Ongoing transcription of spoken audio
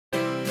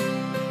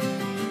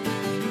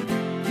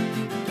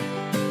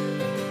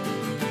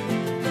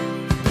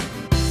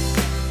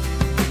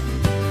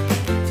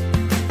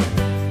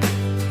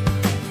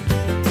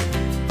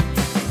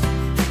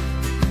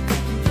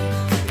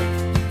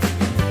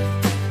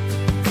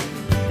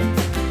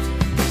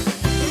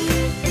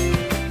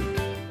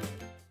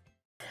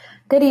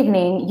Good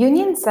evening.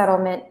 Union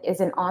Settlement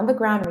is an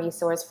on-the-ground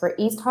resource for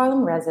East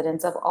Harlem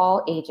residents of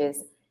all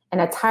ages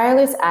and a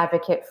tireless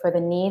advocate for the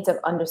needs of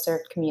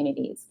underserved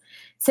communities.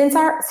 Since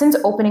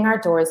opening our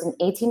doors in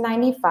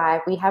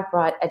 1895, we have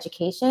brought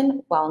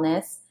education,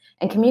 wellness,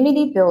 and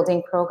community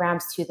building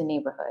programs to the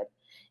neighborhood,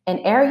 an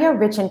area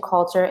rich in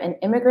culture and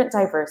immigrant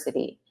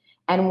diversity,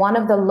 and one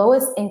of the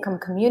lowest income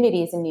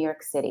communities in New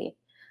York City.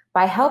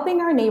 By helping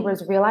our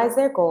neighbors realize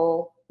their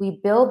goal, we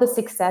build the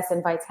success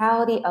and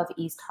vitality of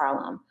East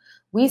Harlem.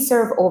 We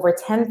serve over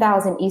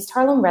 10,000 East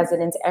Harlem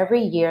residents every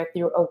year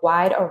through a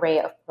wide array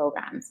of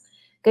programs.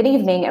 Good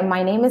evening, and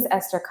my name is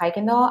Esther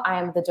Kuykendoll.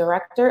 I am the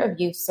Director of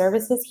Youth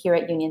Services here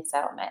at Union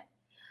Settlement.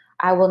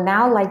 I will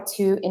now like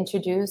to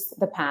introduce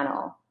the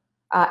panel.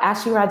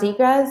 Ashley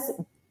Rodriguez,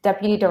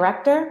 Deputy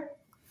Director.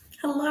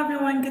 Hello,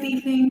 everyone. Good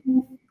evening.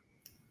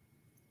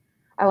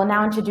 I will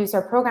now introduce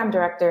our Program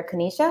Director,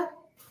 Kinnisha.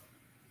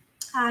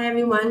 Hi,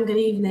 everyone. Good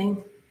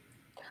evening.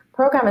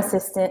 Program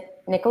Assistant,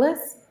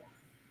 Nicholas.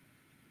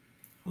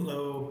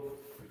 Hello.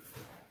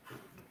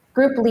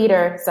 Group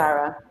Leader,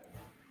 Zaira.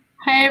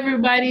 Hi,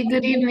 everybody.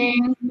 Good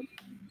evening.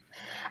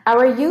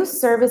 Our Youth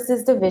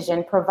Services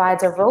Division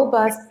provides a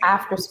robust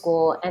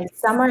after-school and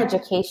summer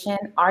education,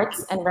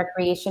 arts, and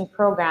recreation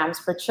programs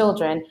for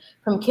children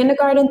from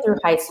kindergarten through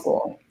high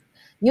school.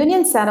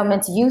 Union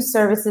Settlement's Youth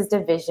Services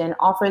Division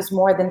offers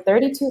more than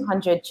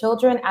 3,200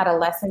 children,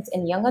 adolescents,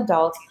 and young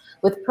adults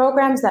with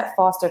programs that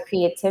foster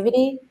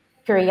creativity,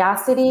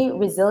 curiosity,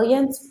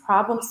 resilience,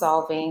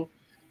 problem-solving,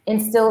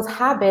 instills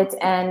habits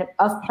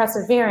of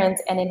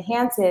perseverance, and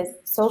enhances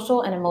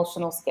social and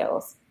emotional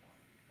skills.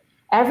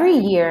 Every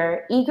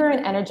year, eager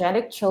and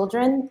energetic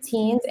children,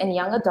 teens, and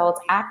young adults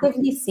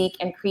actively seek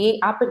and create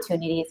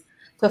opportunities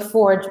to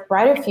forge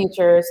brighter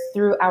futures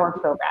through our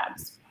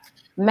programs.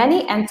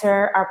 Many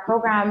enter our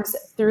programs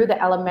through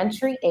the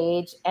elementary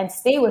age and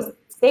stay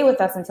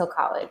with us until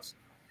college.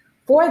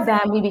 For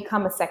them, we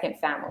become a second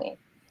family.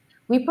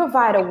 We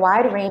provide a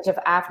wide range of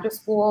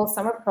after-school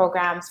summer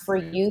programs for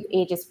youth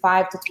ages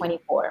 5 to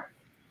 24.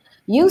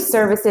 Youth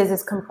Services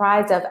is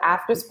comprised of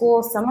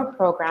after-school summer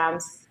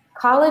programs,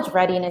 college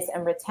readiness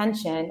and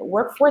retention,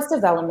 workforce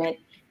development,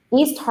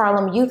 East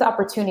Harlem Youth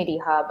Opportunity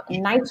Hub,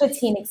 NYCHA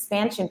Teen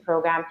Expansion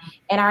Program,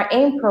 and our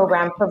AIM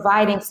program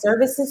providing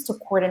services to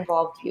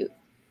court-involved youth.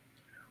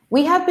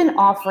 We have been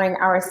offering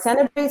our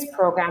center-based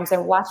programs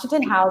in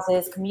Washington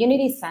Houses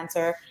Community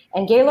Center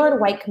and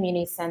Gaylord White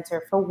Community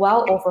Center for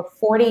well over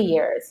 40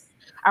 years.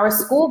 Our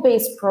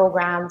school-based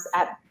programs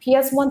at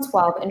PS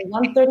 112 and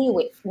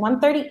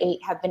 138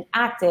 have been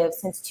active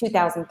since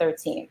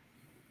 2013.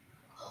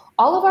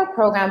 All of our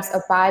programs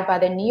abide by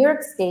the New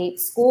York State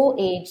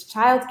school-age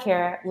child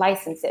care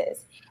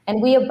licenses, and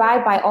we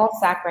abide by all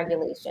SAC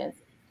regulations.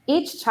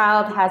 Each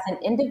child has an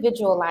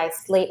individualized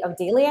slate of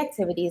daily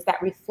activities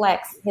that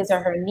reflects his or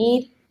her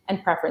need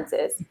and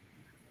preferences.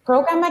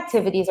 Program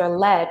activities are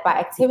led by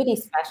activity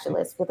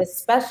specialists with a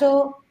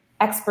special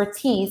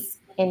expertise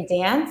in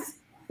dance,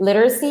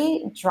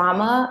 literacy,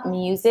 drama,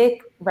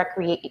 music,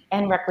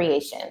 and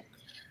recreation.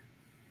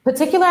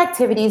 Particular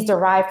activities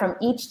derive from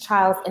each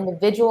child's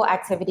individual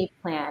activity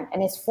plan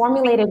and is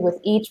formulated with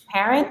each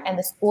parent and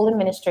the school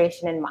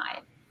administration in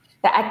mind.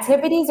 The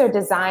activities are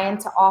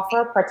designed to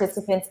offer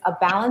participants a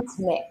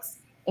balanced mix,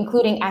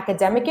 including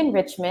academic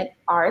enrichment,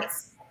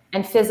 arts,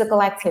 and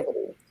physical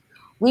activity.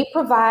 We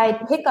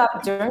provide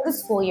pickup during the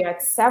school year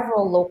at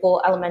several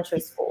local elementary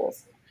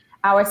schools.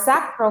 Our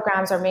SAC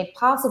programs are made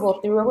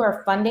possible through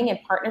our funding in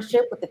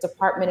partnership with the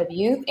Department of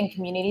Youth and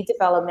Community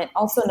Development,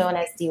 also known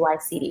as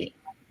DYCD.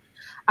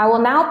 I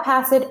will now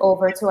pass it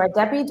over to our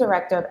Deputy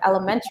Director of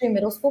Elementary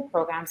Middle School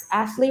Programs,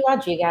 Ashley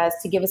Rodriguez,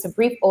 to give us a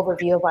brief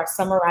overview of our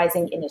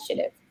Summarizing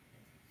Initiative.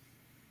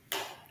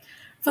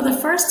 For the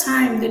first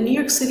time, the New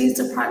York City's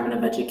Department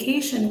of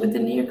Education with the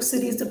New York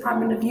City's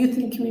Department of Youth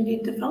and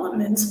Community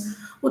Development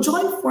will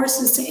join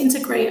forces to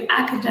integrate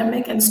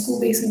academic and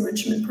school-based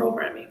enrichment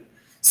programming.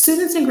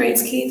 Students in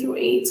grades K through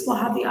 8 will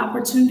have the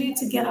opportunity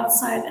to get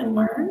outside and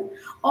learn,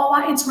 all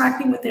while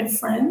interacting with their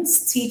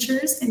friends,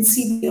 teachers, and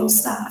CBO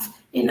staff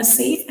in a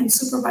safe and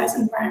supervised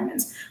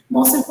environment.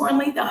 Most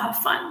importantly, they'll have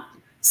fun.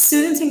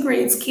 Students in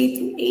grades K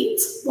through 8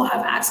 will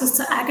have access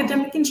to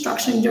academic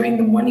instruction during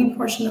the morning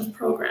portion of the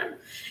program.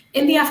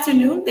 In the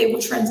afternoon, they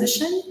will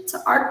transition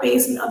to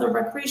art-based and other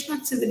recreational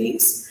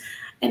activities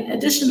and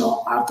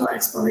additional outdoor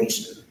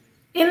exploration.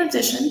 In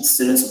addition,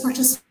 students will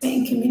participate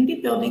in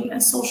community building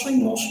and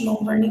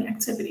social-emotional learning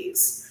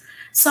activities.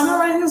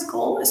 Summarizing's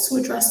goal is to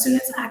address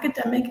students'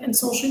 academic and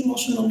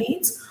social-emotional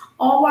needs,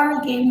 all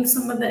while gaining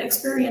some of the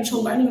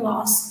experiential learning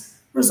loss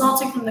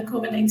resulting from the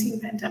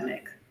COVID-19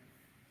 pandemic.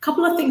 A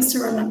couple of things to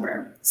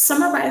remember.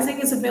 Summarizing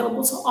is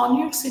available to all New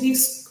York City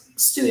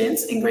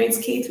students in grades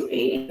K through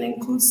 8 and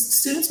includes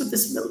students with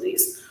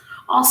disabilities.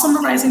 All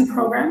Summarizing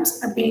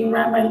programs are being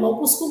run by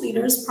local school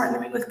leaders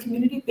partnering with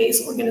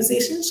community-based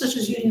organizations such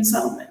as Union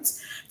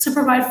Settlements to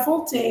provide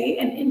full day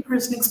and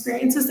in-person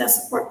experiences that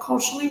support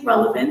culturally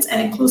relevant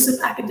and inclusive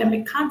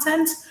academic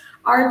content,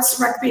 arts,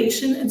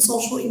 recreation, and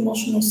social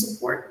emotional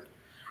support.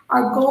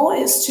 Our goal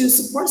is to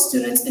support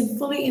students in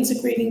fully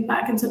integrating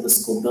back into the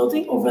school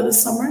building over the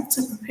summer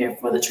to prepare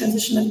for the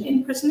transition of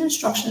in-person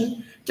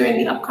instruction during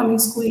the upcoming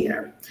school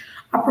year.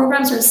 Our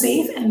programs are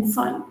safe and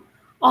fun.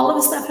 All of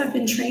the staff have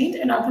been trained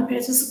and are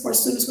prepared to support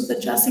students with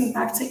adjusting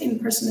back to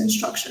in-person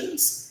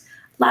instructions.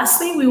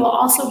 Lastly, we will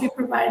also be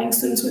providing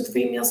students with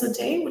 3 meals a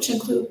day, which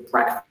include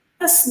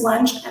breakfast,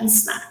 lunch, and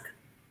snack.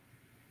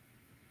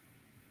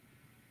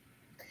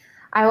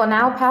 I will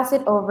now pass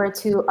it over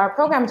to our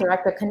program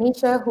director,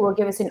 Kinnisha, who will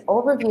give us an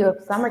overview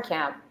of summer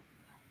camp.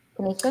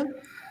 Kinnisha?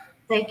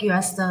 Thank you,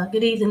 Esther.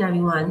 Good evening,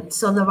 everyone.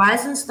 So the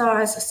Rising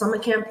Stars Summer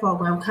Camp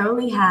program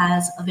currently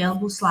has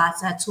available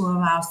slots at 2 of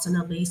our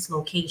center-based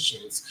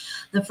locations.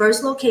 The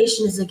first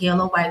location is the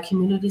Gaylord White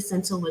Community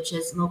Center, which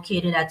is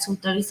located at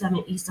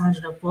 237 East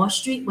 104th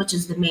Street, which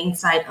is the main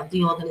site of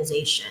the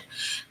organization.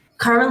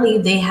 Currently,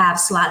 they have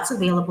slots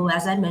available,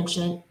 as I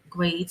mentioned,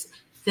 grades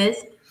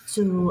 5th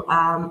to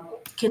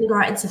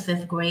kindergarten to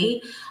 5th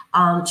grade.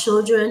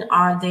 Children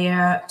are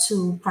there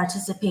to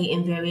participate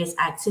in various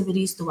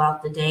activities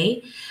throughout the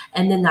day.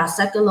 And then our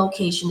second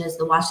location is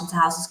the Washington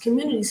Houses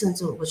Community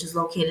Center, which is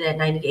located at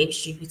 98th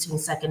Street between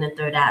 2nd and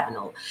 3rd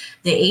Avenue.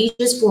 The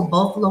ages for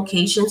both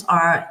locations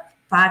are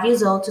 5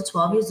 years old to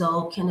 12 years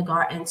old,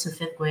 kindergarten to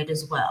 5th grade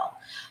as well.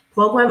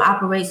 Program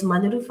operates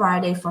Monday to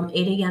Friday from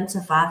 8 a.m. to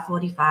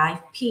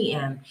 5:45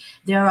 p.m.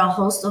 There are a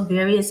host of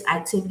various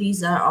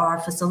activities that are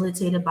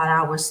facilitated by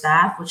our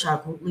staff, which are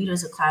group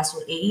leaders and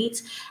classroom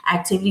aides.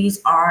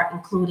 Activities are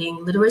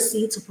including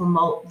literacy to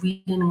promote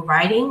reading and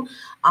writing,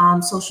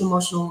 social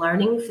emotional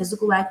learning,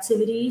 physical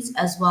activities,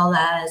 as well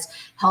as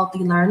healthy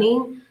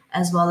learning,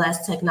 as well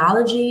as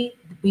technology.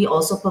 We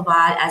also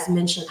provide, as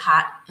mentioned,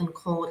 hot and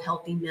cold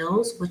healthy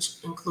meals, which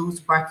includes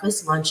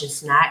breakfast, lunch, and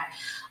snack.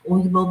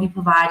 We will be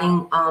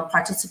providing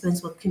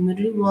participants with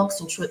community walks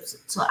and trips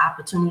to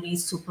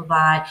opportunities to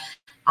provide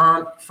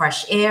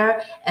fresh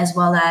air, as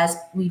well as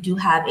we do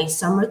have a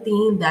summer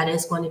theme that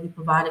is going to be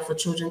provided for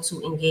children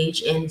to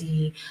engage in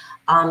the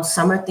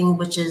summer theme,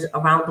 which is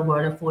around the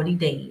world in 40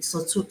 days.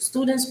 So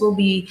students will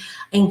be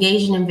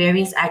engaging in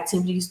various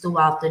activities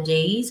throughout the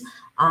days.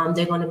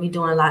 They're going to be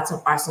doing lots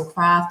of arts and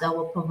crafts that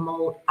will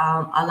promote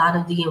a lot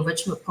of the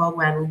enrichment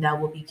programming that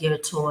will be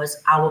geared towards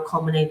our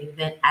culminating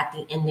event at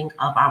the ending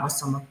of our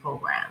summer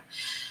program.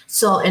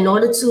 So in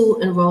order to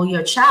enroll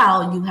your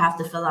child, you have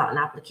to fill out an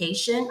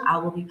application. I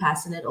will be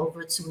passing it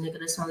over to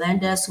Nicholas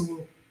Hernandez, who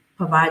will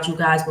provide you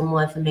guys with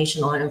more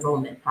information on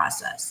enrollment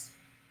process.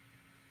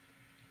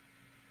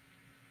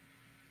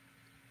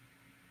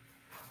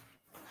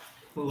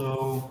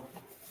 Hello.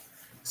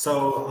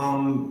 So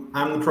I'm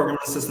the program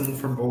assistant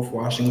for both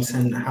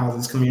Washington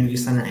Houses Community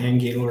Center and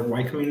Gaylord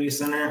White Community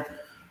Center.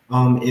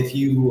 If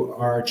you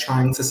are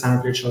trying to sign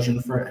up your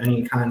children for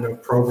any kind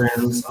of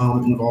programs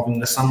involving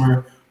the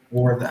summer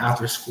or the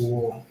after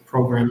school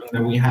programming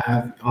that we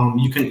have,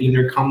 you can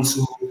either come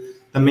to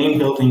the main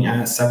building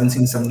at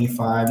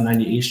 1775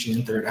 98th Street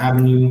and 3rd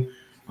Avenue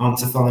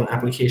to fill out an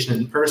application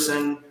in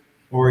person,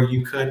 or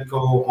you could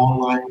go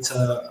online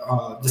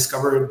to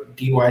discover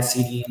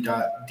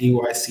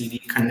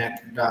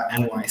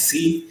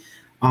dycd.dycdconnect.nyc.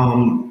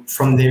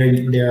 From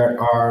there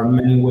are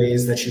many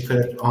ways that you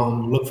could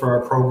look for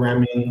our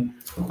programming.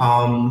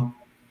 On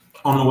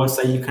the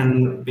website, you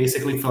can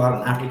basically fill out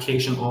an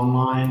application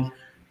online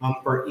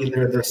for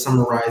either the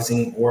Summer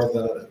Rising or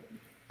the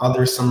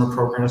other summer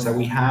programs that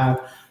we have.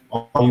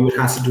 All you would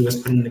have to do is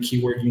put in the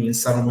keyword Union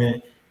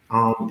Settlement.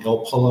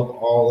 It'll pull up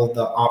all of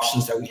the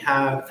options that we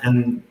have.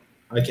 And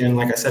again,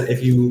 like I said,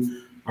 if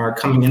you are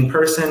coming in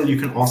person, you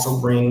can also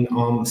bring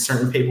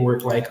certain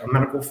paperwork like a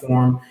medical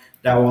form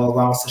that will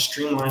allow us to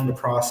streamline the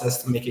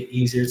process to make it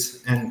easier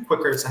and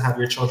quicker to have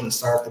your children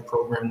start the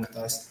program with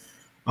us.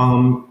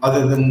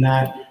 Other than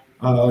that,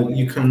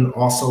 you can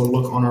also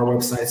look on our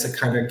website to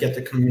kind of get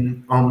the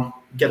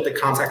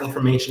contact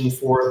information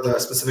for the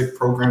specific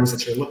programs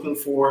that you're looking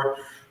for,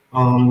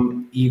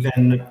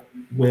 even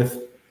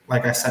with,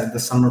 like I said,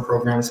 the summer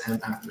programs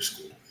and after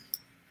school.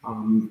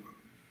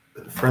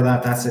 For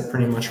that, that's it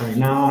pretty much right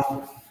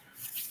now.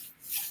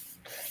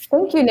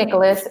 Thank you,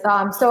 Nicholas.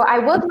 So I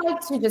would like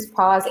to just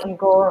pause and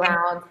go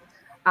around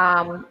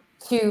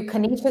to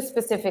Kinnisha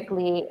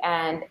specifically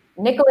and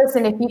Nicholas,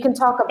 and if you can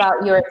talk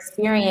about your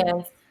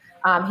experience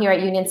here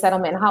at Union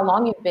Settlement and how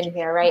long you've been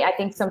here, right? I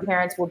think some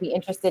parents will be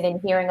interested in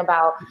hearing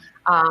about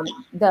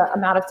the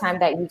amount of time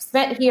that you've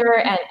spent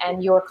here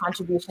and your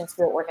contributions to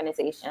the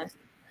organization.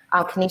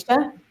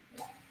 Kinnisha?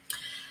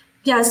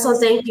 Yeah, so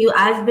thank you.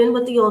 I've been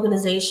with the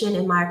organization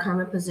in my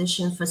current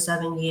position for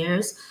 7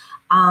 years.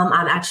 I'm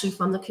actually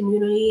from the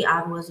community.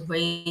 I was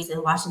raised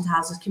in Washington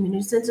Houses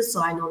Community Center,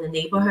 so I know the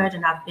neighborhood,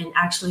 and I've been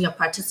actually a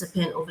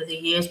participant over the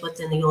years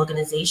within the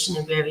organization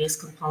in various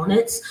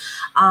components.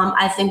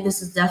 I think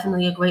this is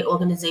definitely a great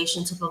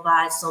organization to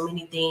provide so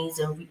many things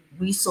and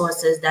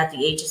resources that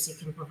the agency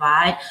can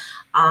provide.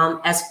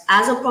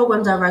 As a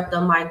program director,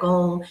 my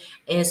goal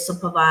is to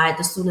provide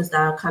the students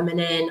that are coming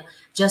in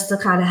just to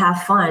kind of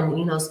have fun,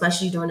 you know,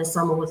 especially during the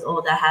summer with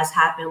all that has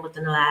happened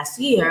within the last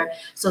year.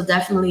 So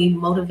definitely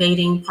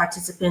motivating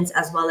participants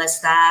as well as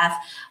staff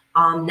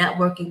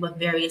networking with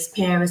various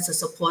parents to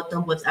support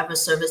them with whatever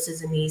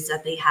services and needs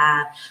that they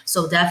have.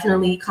 So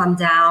definitely come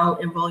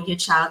down, enroll your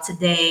child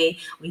today.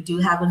 We do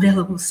have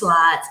available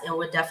slots, and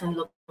we're definitely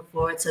looking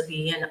forward to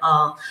being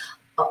a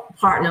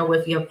partner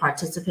with your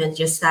participants,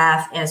 your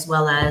staff, as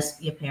well as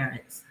your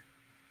parents.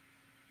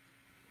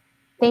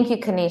 Thank you,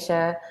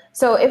 Kinnisha.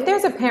 So if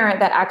there's a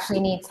parent that actually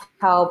needs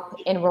help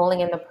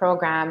enrolling in the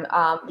program,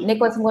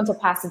 Nicholas, I'm going to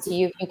pass it to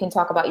you. If you can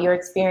talk about your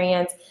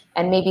experience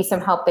and maybe some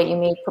help that you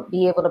may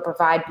be able to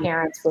provide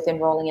parents with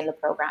enrolling in the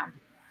program.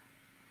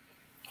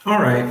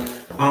 All right.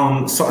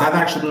 So I've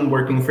actually been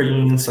working for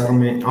Union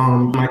Settlement,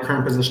 my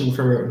current position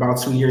for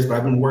about 2 years, but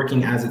I've been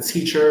working as a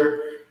teacher,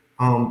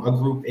 a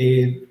group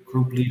aide,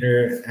 group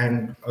leader,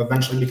 and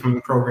eventually becoming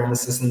a program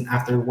assistant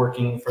after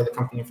working for the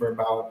company for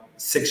about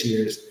 6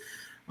 years.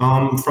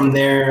 From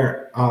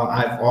there,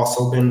 I've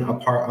also been a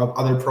part of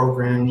other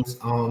programs.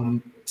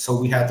 So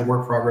we had the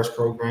Work Progress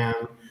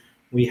program.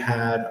 We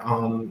had,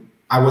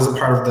 I was a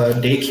part of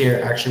the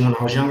daycare actually when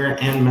I was younger,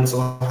 and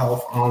mental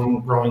health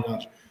growing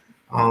up.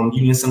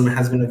 Union Settlement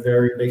has been a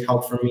very big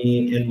help for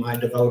me in my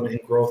development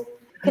and growth.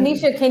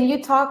 Kinnisha, can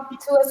you talk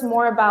to us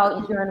more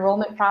about your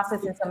enrollment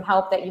process and some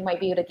help that you might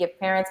be able to give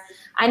parents?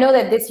 I know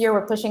that this year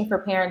we're pushing for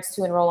parents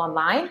to enroll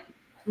online.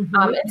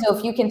 And so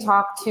if you can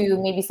talk to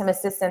maybe some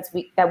assistance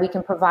that we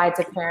can provide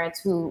to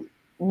parents who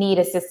need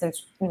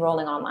assistance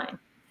enrolling online.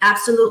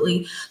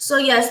 Absolutely. So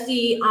yes,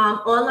 the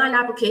online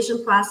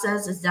application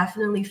process is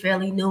definitely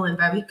fairly new and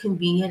very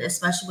convenient,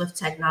 especially with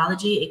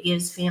technology. It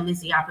gives families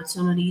the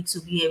opportunity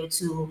to be able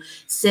to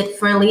sit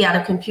friendly at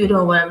a computer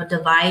or whatever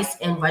device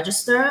and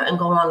register and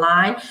go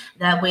online.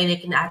 That way they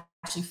can actually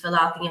fill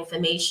out the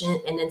information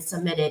and then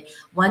submit it.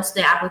 Once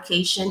the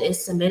application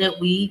is submitted,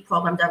 we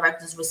program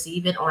directors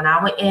receive it on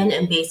our end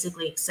and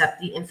basically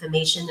accept the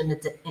information in the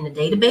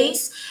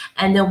database.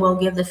 And then we'll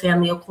give the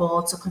family a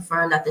call to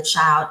confirm that the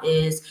child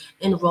is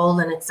enrolled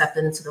and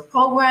accepted into the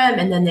program.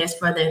 And then there's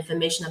further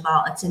information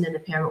about attending the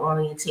parent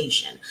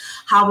orientation.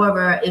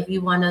 However, if you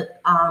want to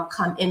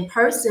come in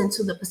person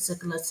to the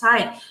particular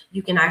site,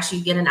 you can actually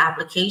get an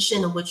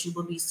application in which you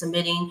will be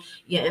submitting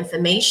your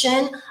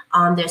information.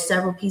 There's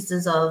several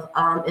pieces of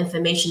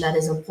information that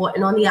is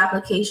important on the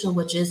application,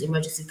 which is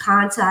emergency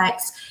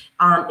contacts,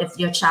 if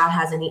your child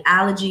has any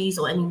allergies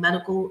or any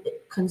medical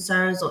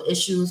concerns or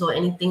issues or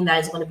anything that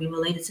is going to be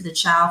related to the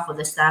child for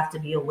the staff to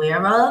be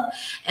aware of.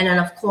 And then,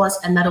 of course,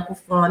 a medical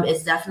form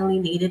is definitely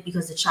needed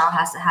because the child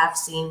has to have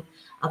seen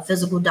a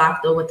physical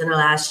doctor within the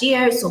last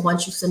year. So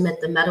once you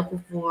submit the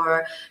medical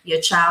for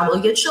your child or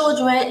your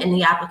children and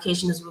the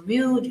application is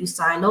reviewed, you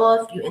sign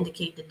off, you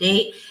indicate the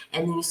date,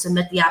 and then you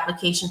submit the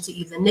application to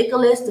either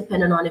Nicholas,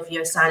 depending on if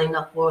you're signing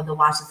up for the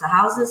Washington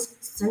Houses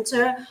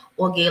Center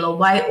or Gaylord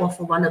White or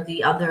for one of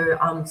the other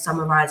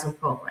summarizing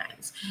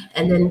programs.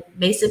 And then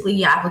basically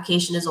your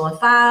application is on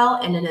file.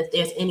 And then if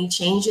there's any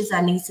changes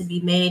that needs to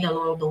be made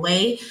along the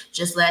way,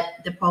 just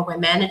let the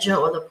program manager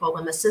or the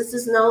program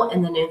assistants know,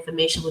 and then the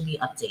information will be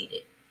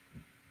updated.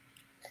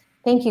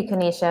 Thank you,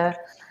 Kinnisha.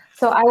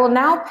 So I will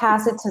now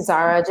pass it to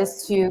Zaira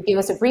just to give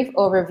us a brief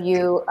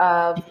overview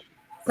of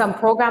some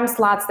program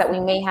slots that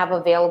we may have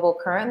available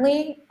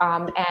currently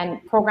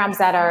and programs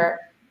that are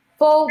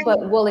full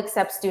but will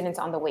accept students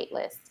on the wait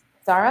list.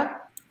 Zaira?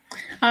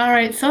 All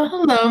right, so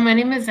hello, my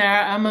name is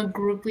Zaira. I'm a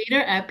group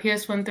leader at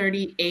PS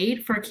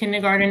 138 for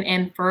kindergarten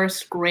and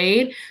first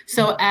grade.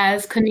 So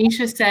as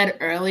Kinnisha said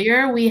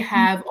earlier, we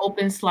have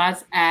open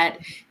slots at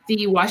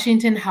the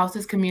Washington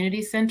Houses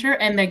Community Center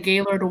and the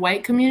Gaylord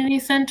White Community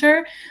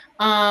Center.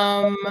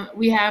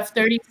 We have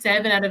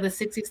 37 out of the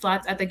 60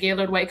 slots at the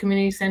Gaylord White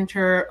Community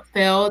Center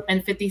filled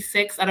and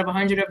 56 out of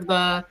 100 of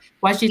the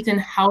Washington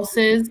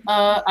Houses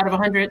out of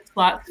 100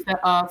 slots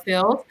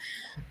filled.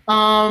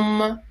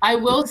 I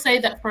will say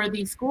that for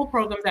the school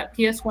programs at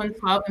PS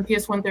 112 and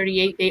PS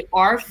 138, they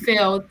are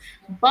filled,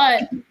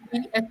 but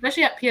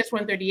especially at PS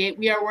 138,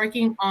 we are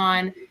working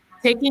on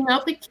taking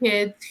out the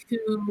kids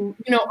who,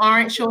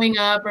 aren't showing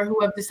up or who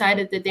have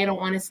decided that they don't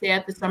want to stay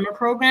at the summer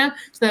program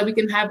so that we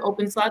can have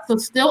open slots. So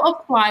still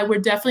apply. We're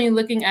definitely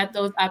looking at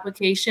those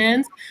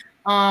applications.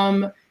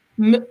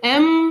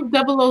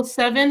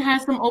 M007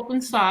 has some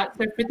open slots.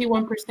 They're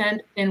 51%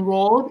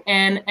 enrolled,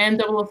 and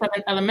M007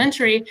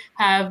 Elementary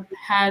has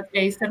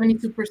a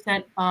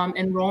 72%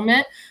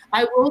 enrollment.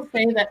 I will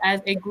say that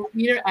as a group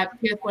leader at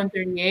PS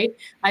 138,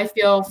 I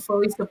feel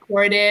fully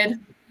supported.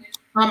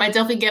 I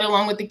definitely get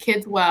along with the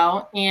kids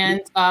well,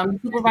 and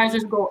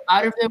supervisors go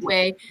out of their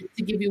way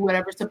to give you give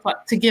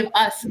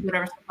us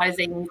whatever supplies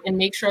they need and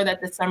make sure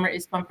that the summer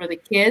is fun for the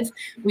kids.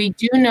 We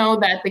do know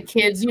that the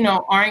kids,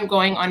 aren't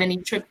going on any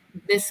trip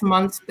this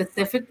month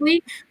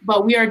specifically,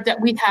 but we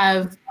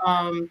have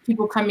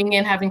people coming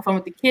in having fun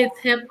with the kids,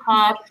 hip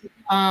hop,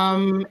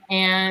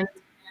 and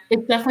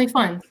it's definitely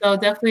fun. So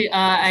definitely,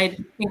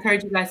 I'd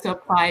encourage you guys to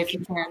apply if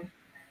you can.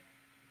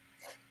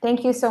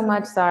 Thank you so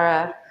much,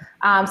 Zaira.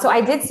 So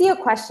I did see a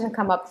question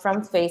come up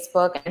from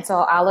Facebook, and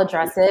so I'll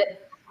address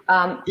it.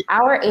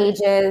 Our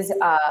ages,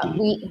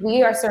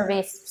 we are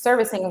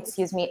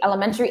servicing,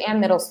 elementary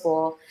and middle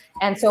school.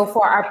 And so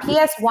for our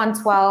PS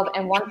 112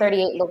 and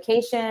 138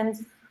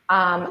 locations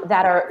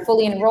that are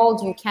fully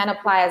enrolled, you can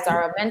apply, as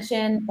Zaira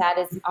mentioned. That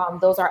is,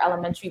 those are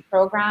elementary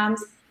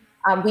programs.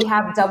 We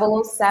have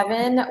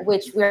 007,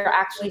 which we're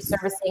actually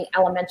servicing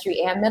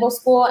elementary and middle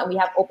school, and we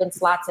have open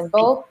slots in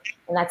both,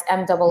 and that's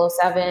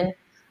M007.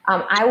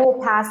 I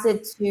will pass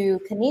it to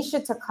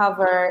Kinnisha to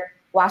cover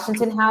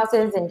Washington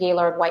Houses and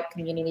Gaylord White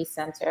Community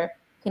Center.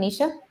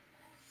 Kinnisha?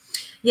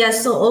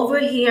 Yes, so over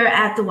here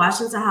at the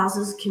Washington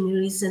Houses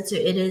Community Center,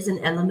 it is an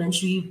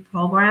elementary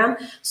program.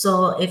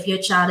 So if your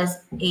child is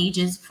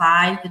ages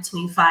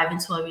between 5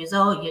 and 12 years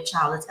old, your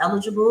child is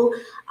eligible.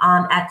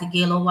 At the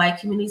Gaylord White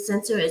Community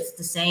Center, it's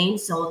the same.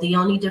 So the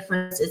only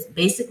difference is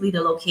basically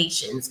the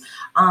locations.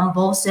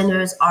 Both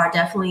centers are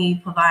definitely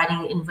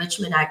providing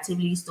enrichment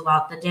activities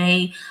throughout the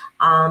day.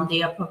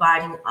 They are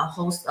providing a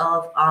host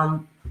of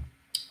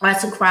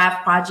arts and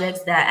craft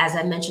projects that, as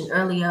I mentioned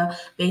earlier,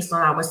 based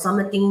on our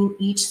summer theme,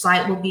 each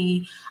site will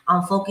be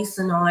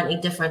focusing on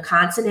a different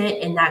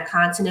continent, and that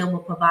continent will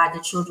provide the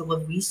children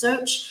with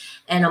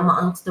research. And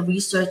amongst the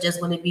research, there's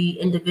going to be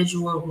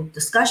individual and group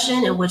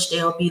discussion in which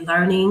they'll be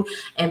learning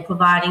and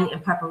providing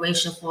in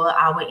preparation for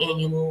our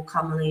annual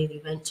culminating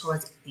event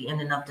towards the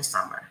ending of the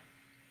summer.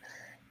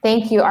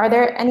 Thank you. Are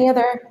there any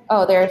other?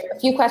 Oh, there's a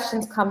few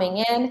questions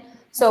coming in.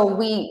 So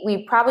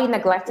we probably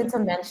neglected to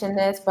mention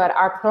this, but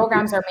our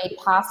programs are made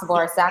possible,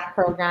 our SAC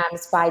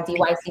programs, by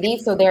DYCD,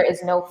 so there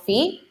is no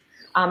fee.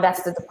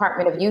 That's the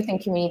Department of Youth and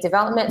Community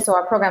Development. So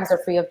our programs are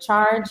free of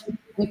charge.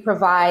 We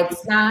provide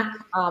snack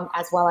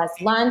as well as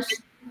lunch,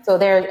 so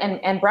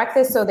and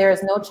breakfast. So there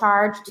is no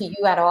charge to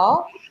you at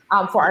all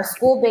for our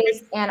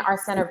school-based and our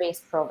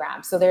center-based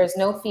programs. So there is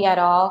no fee at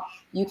all.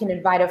 You can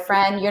invite a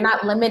friend. You're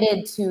not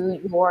limited to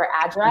your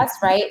address,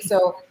 right?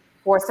 So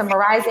for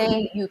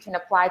summarizing, you can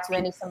apply to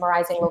any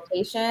summarizing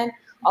location,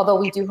 although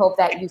we do hope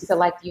that you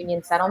select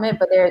Union Settlement,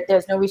 but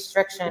there's no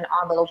restriction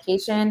on the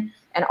location,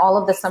 and all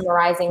of the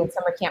summarizing and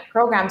summer camp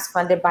programs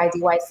funded by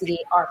DYCD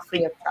are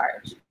free of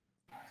charge.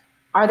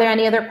 Are there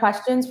any other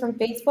questions from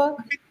Facebook?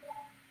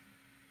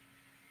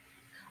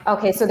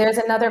 Okay, so there's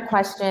another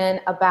question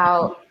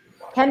about,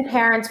 can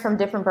parents from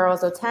different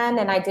boroughs attend?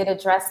 And I did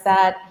address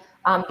that.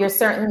 You're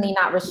certainly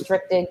not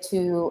restricted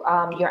to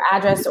your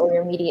address or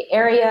your immediate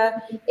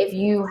area. If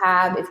your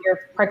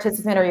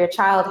participant or your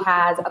child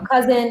has a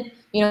cousin,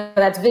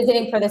 that's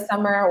visiting for the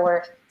summer,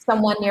 or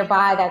someone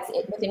nearby that's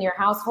within your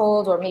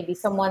household, or maybe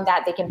someone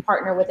that they can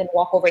partner with and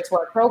walk over to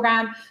our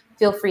program,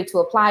 feel free to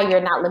apply.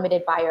 You're not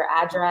limited by your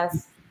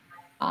address.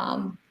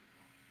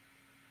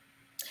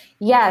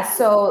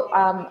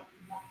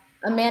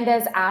 Amanda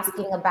is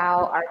asking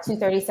about our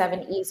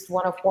 237 East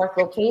 104th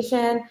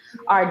location.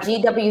 Our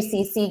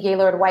GWCC,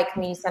 Gaylord White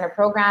Community Center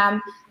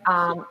program,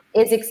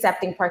 is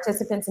accepting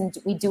participants, and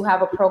we do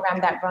have a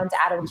program that runs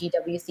out of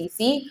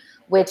GWCC,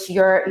 which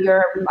your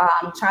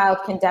child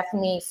can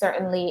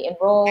certainly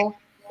enroll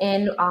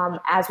in.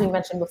 As we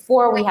mentioned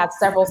before, we have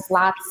several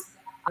slots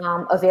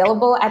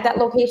available at that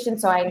location,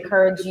 so I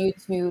encourage you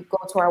to go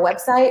to our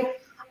website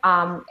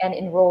and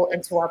enroll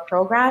into our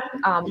program.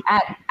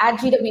 At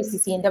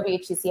GWCC and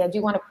WHCC, I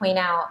do want to point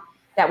out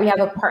that we have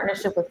a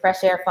partnership with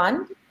Fresh Air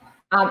Fund.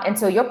 And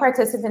so your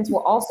participants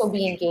will also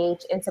be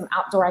engaged in some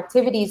outdoor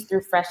activities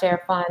through Fresh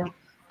Air Fund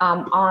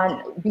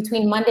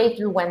between Monday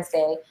through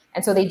Wednesday.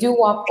 And so they do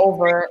walk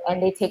over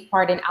and they take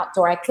part in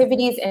outdoor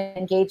activities and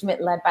engagement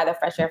led by the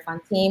Fresh Air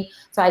Fund team.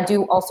 So I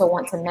do also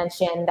want to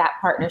mention that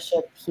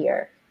partnership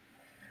here.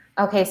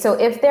 Okay, so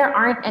if there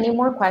aren't any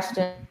more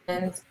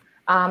questions,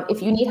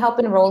 if you need help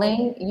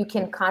enrolling, you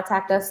can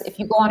contact us. If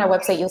you go on our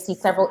website, you'll see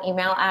several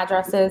email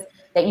addresses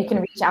that you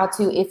can reach out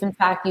to if, in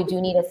fact, you do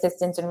need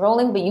assistance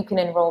enrolling, but you can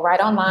enroll right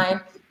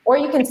online, or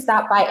you can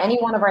stop by any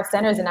one of our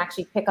centers and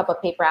actually pick up a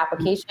paper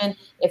application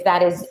if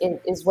that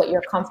is what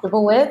you're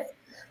comfortable with.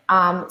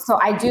 So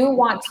I do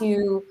want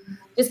to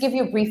just give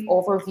you a brief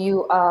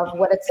overview of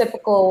what a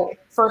typical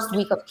first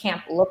week of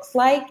camp looks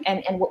like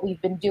and what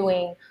we've been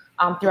doing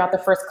throughout the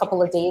first couple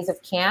of days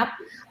of camp.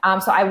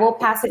 So I will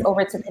pass it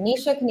over to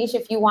Kinnisha. Kinnisha,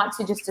 if you want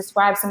to just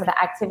describe some of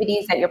the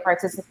activities that your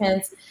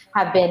participants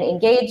have been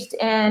engaged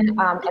in,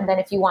 and then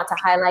if you want to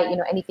highlight,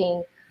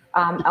 anything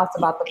else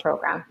about the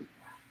program.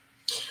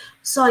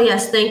 So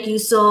yes, thank you.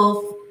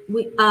 So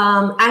we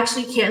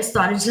actually camp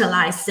started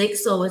July 6th,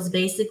 so it's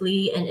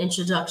basically an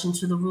introduction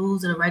to the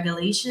rules and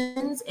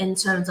regulations in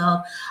terms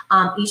of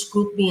each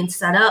group being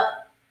set up,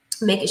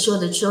 making sure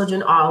the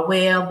children are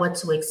aware of what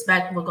to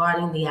expect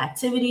regarding the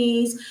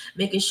activities,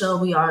 making sure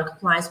we are in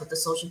compliance with the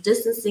social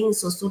distancing.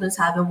 So students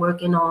have been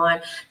working on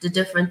the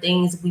different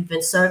things. We've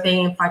been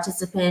surveying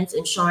participants,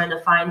 ensuring to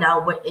find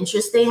out what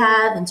interests they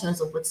have in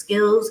terms of what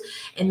skills,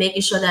 and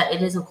making sure that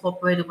it is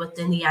incorporated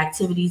within the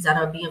activities that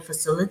are being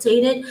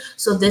facilitated.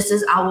 So this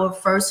is our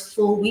first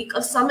full week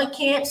of summer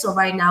camp. So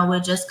right now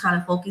we're just kind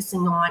of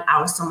focusing on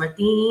our summer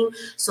theme.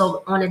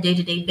 So on a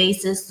day-to-day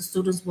basis, the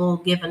students will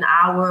give an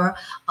hour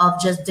of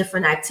just different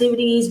different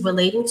activities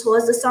relating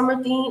towards the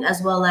summer theme, as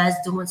well as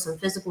doing some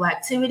physical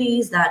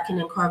activities that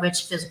can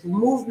encourage physical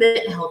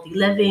movement, healthy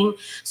living.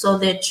 So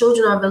the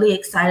children are really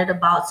excited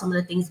about some of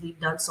the things we've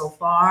done so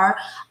far.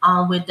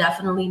 We're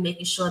definitely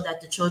making sure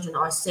that the children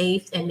are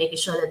safe and making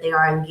sure that they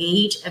are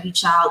engaged. Every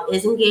child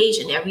is engaged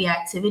in every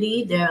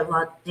activity. There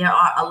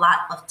are a lot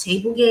of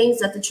table games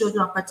that the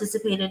children are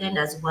participated in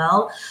as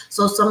well.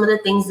 So some of the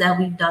things that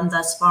we've done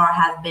thus far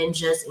have been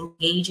just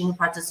engaging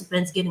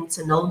participants, getting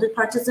to know the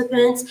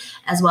participants,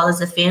 as well as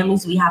the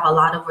families. We have a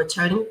lot of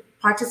returning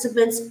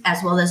participants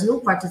as well as new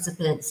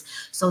participants.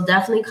 So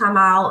definitely come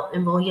out,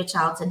 enroll your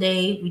child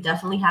today. We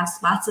definitely have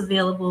spots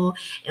available,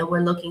 and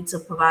we're looking to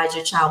provide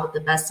your child with the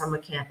best summer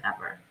camp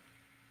ever.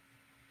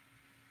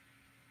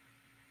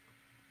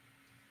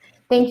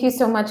 Thank you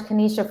so much,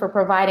 Kinnisha, for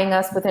providing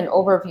us with an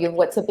overview of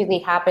what typically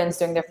happens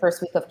during the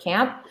first week of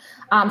camp.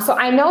 So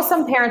I know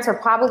some parents are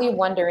probably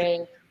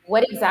wondering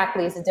what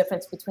exactly is the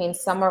difference between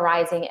summer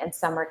rising and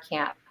summer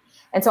camp.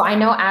 And so I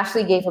know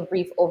Ashley gave a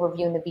brief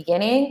overview in the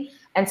beginning.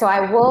 And so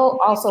I will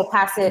also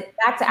pass it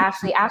back to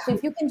Ashley. Ashley,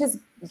 if you can just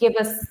give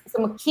us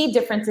some key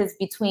differences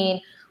between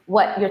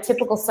what your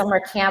typical summer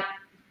camp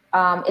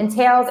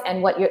entails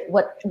and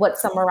what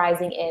summer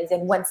rising is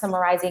and when summer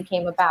rising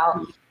came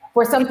about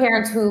for some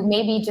parents who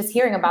may be just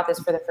hearing about this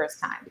for the first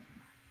time.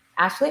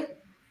 Ashley?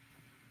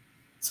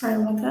 Sorry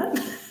about that.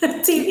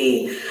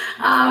 TV.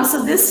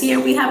 So this year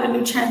we have a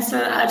new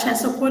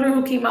Chancellor Porter,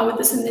 who came out with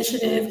this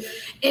initiative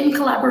in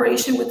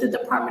collaboration with the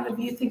Department of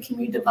Youth and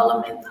Community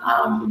Development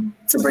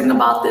to bring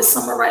about this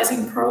Summer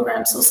Rising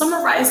program. So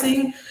Summer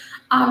Rising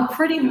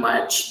pretty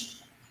much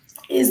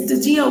is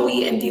the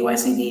DOE and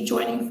DYCD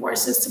joining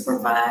forces to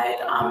provide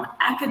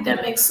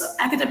academic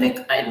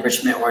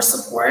enrichment or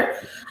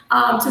support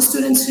to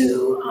students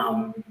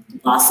who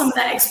lost some of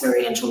that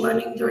experiential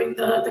learning during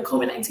the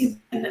COVID-19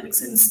 pandemic,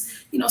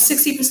 since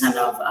 60%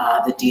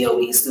 of the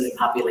DOE student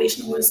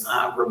population was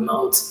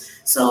remote.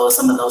 So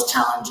some of those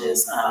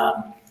challenges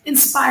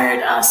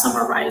inspired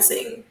Summer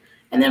Rising.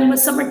 And then with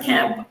summer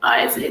camp,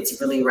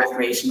 it's really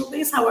recreational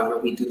based. However,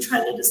 we do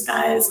try to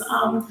disguise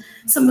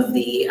some of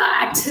the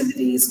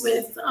activities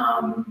with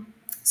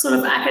sort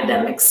of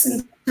academics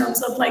in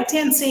terms of like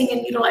dancing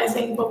and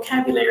utilizing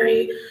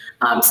vocabulary,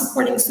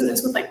 supporting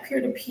students with like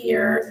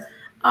peer-to-peer,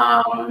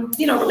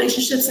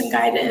 relationships and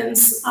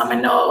guidance. I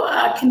know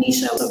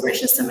Kinnisha was so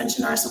gracious to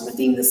mention our summer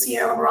theme this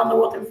year around the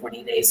world in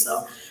 40 days.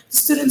 So the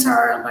students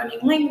are learning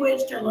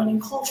language, they're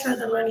learning culture,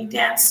 they're learning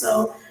dance.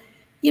 So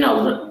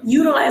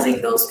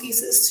utilizing those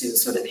pieces to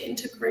sort of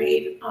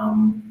integrate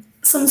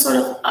some sort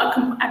of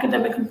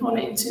academic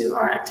component into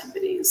our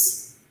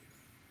activities.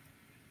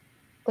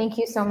 Thank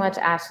you so much,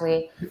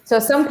 Ashley. So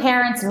some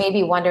parents may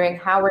be wondering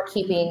how we're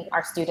keeping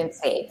our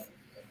students safe.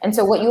 And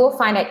so what you will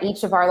find at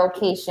each of our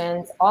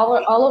locations,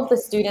 all of the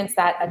students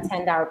that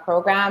attend our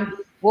program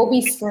will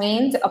be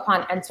screened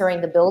upon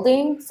entering the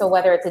building. So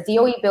whether it's a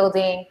DOE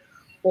building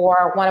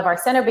or one of our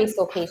center-based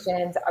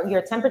locations,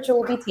 your temperature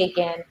will be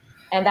taken,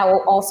 and that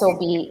will also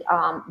be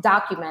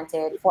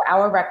documented for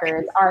our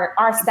records.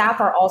 Our staff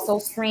are also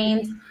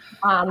screened,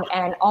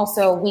 and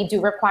also we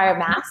do require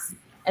masks.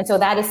 And so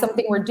that is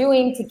something we're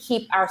doing to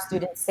keep our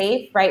students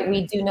safe, right?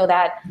 We do know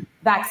that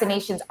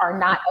vaccinations are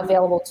not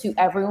available to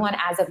everyone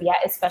as of yet,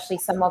 especially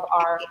some of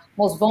our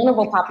most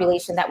vulnerable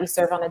population that we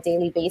serve on a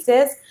daily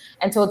basis.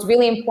 And so it's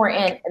really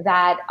important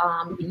that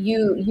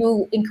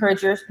you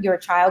encourage your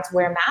child to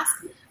wear a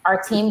mask.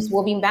 Our teams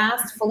will be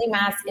masked, fully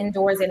masked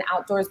indoors and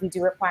outdoors. We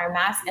do require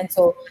masks. And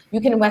so you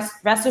can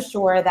rest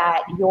assured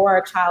that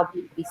your child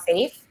will be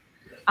safe.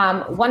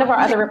 One of our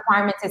other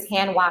requirements is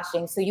hand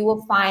washing. So you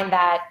will find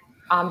that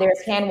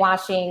there's hand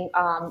washing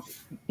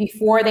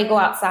before they go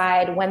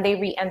outside, when they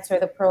re-enter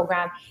the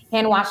program,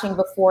 hand washing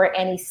before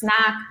any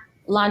snack,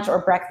 lunch, or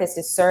breakfast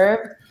is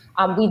served.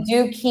 We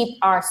do keep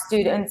our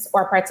students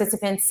or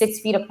participants 6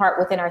 feet apart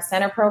within our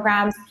center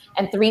programs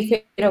and 3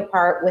 feet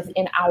apart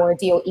within our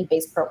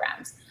DOE-based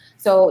programs.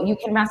 So you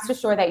can rest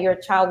assured that your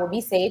child will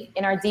be safe.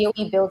 In our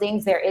DOE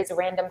buildings, there is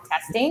random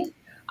testing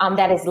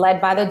that is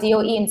led by the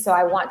DOE. And so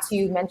I want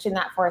to mention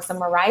that for our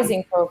Summer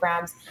Rising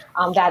programs,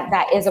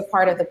 that is a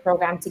part of the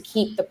program to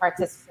keep the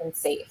participants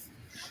safe.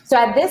 So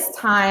at this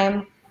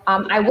time,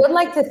 I would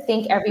like to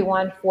thank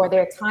everyone for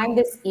their time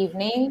this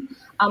evening.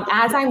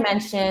 As I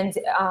mentioned,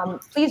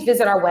 please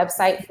visit our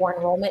website for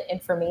enrollment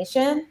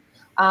information.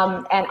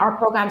 And our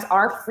programs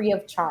are free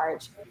of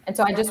charge. And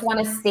so I just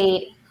want to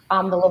state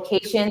the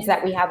locations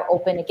that we have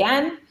open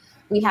again.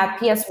 We have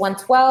PS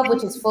 112,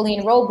 which is fully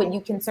enrolled, but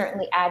you can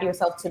certainly add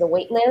yourself to the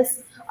wait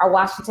list. Our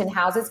Washington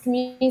Houses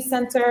Community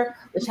Center,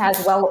 which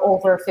has well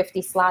over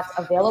 50 slots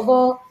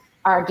available.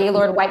 Our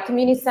Gaylord White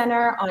Community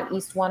Center on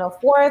East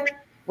 104th,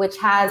 which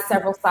has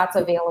several slots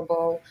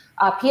available.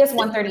 PS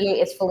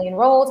 138 is fully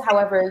enrolled.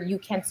 However, you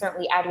can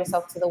certainly add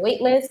yourself to the wait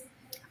list.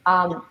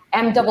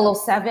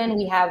 M007,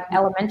 we have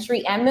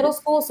elementary and middle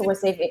school, so we're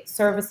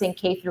servicing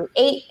K through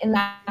 8 in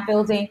that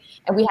building,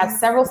 and we have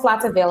several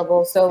slots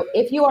available. So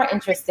if you are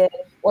interested,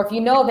 or if you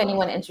know of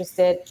anyone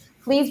interested,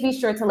 please be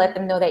sure to let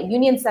them know that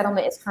Union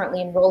Settlement is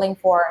currently enrolling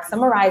for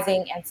Summer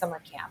Rising and Summer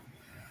Camp.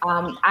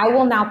 I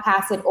will now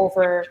pass it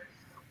over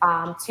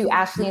to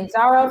Ashley and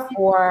Zara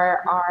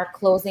for our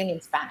closing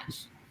in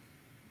Spanish.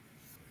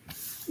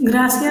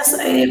 Gracias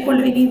por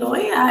venir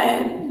hoy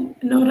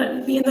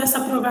viendo este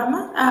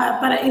programa.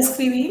 Para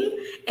inscribir,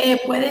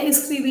 puede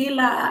inscribir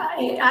la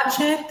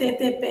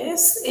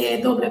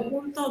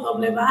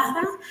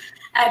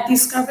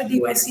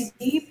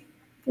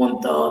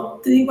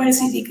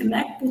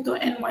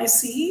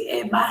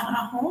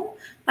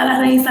para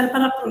registrar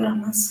para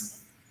programas.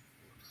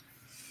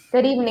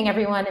 Good evening,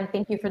 everyone, and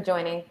thank you for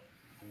joining.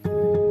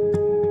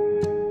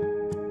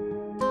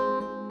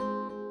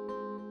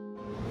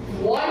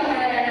 One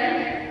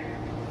hand,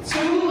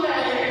 two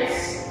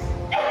legs.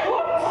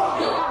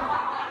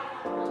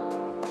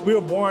 We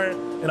were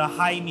born in a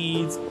high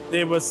needs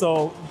neighborhood,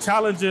 so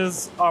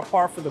challenges are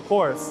par for the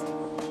course.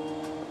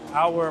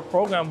 Our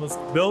program was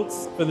built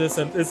for this,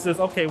 and it's just,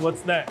 okay,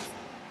 what's next?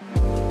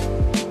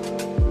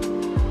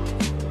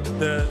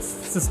 The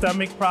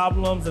systemic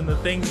problems and the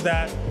things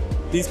that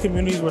these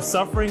communities were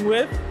suffering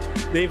with,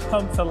 they've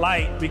come to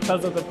light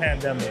because of the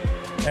pandemic.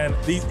 And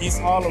these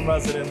East Harlem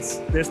residents,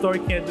 their story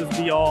can't just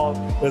be all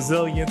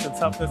resilience and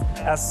toughness.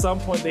 At some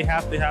point, they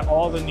have to have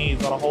all the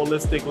needs on a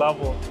holistic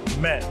level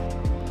met.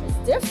 It's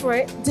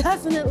different,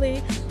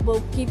 definitely,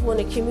 but people in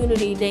the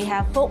community, they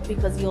have hope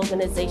because the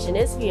organization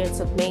is here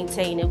to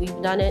maintain it.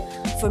 We've done it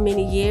for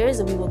many years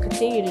and we will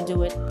continue to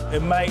do it.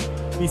 It might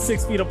be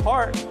 6 feet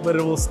apart, but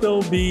it will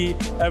still be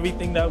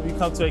everything that we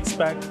come to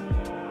expect.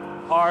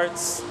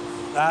 Arts,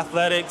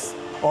 athletics,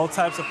 all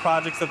types of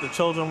projects that the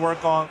children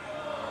work on.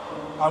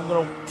 I'm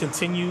going to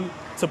continue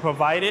to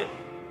provide it